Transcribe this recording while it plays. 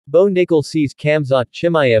Nickal sees Khamzat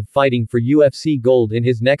Chimaev fighting for UFC gold in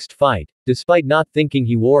his next fight, despite not thinking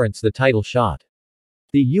he warrants the title shot.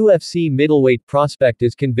 The UFC middleweight prospect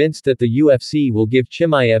is convinced that the UFC will give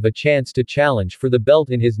Chimaev a chance to challenge for the belt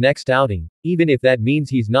in his next outing, even if that means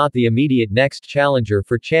he's not the immediate next challenger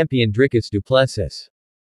for champion Dricus Du Plessis.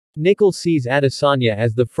 Nickal sees Adesanya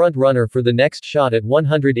as the front-runner for the next shot at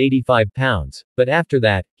 185 pounds, but after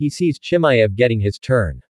that, he sees Chimaev getting his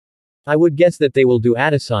turn. I would guess that they will do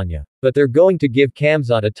Adesanya, but they're going to give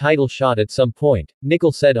Khamzat a title shot at some point,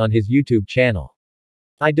 Nickal said on his YouTube channel.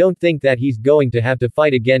 I don't think that he's going to have to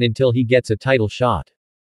fight again until he gets a title shot.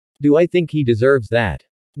 Do I think he deserves that?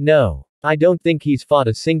 No. I don't think he's fought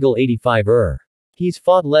a single 85er. He's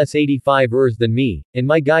fought less 85ers than me, and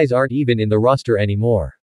my guys aren't even in the roster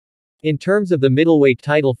anymore. In terms of the middleweight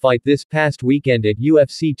title fight this past weekend at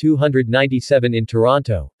UFC 297 in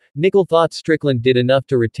Toronto, Nickal thought Strickland did enough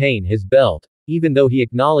to retain his belt, even though he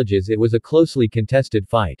acknowledges it was a closely contested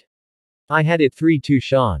fight. I had it 3-2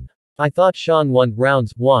 Sean. I thought Sean won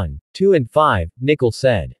rounds 1, 2 and 5, Nickal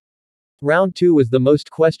said. Round 2 was the most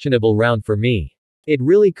questionable round for me. It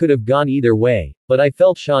really could have gone either way, but I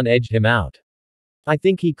felt Sean edged him out. I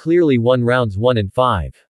think he clearly won rounds 1 and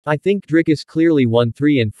 5. I think Dricus clearly won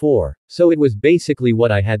 3 and 4, so it was basically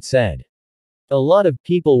what I had said. A lot of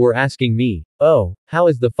people were asking me, oh, how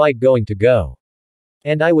is the fight going to go?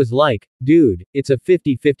 And I was like, dude, it's a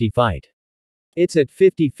 50-50 fight. It's at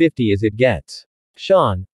 50-50 as it gets.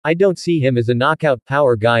 Sean, I don't see him as a knockout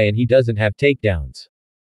power guy and he doesn't have takedowns.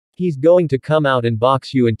 He's going to come out and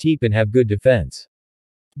box you and teep and have good defense.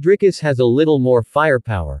 Dricus has a little more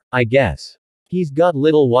firepower, I guess. He's got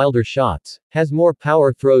little wilder shots, has more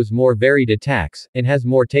power throws, more varied attacks, and has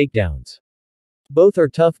more takedowns. Both are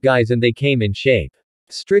tough guys and they came in shape.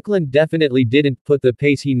 Strickland definitely didn't put the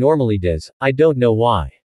pace he normally does, I don't know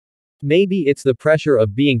why. Maybe it's the pressure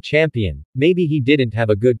of being champion, maybe he didn't have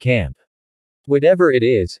a good camp. Whatever it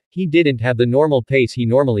is, he didn't have the normal pace he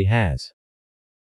normally has.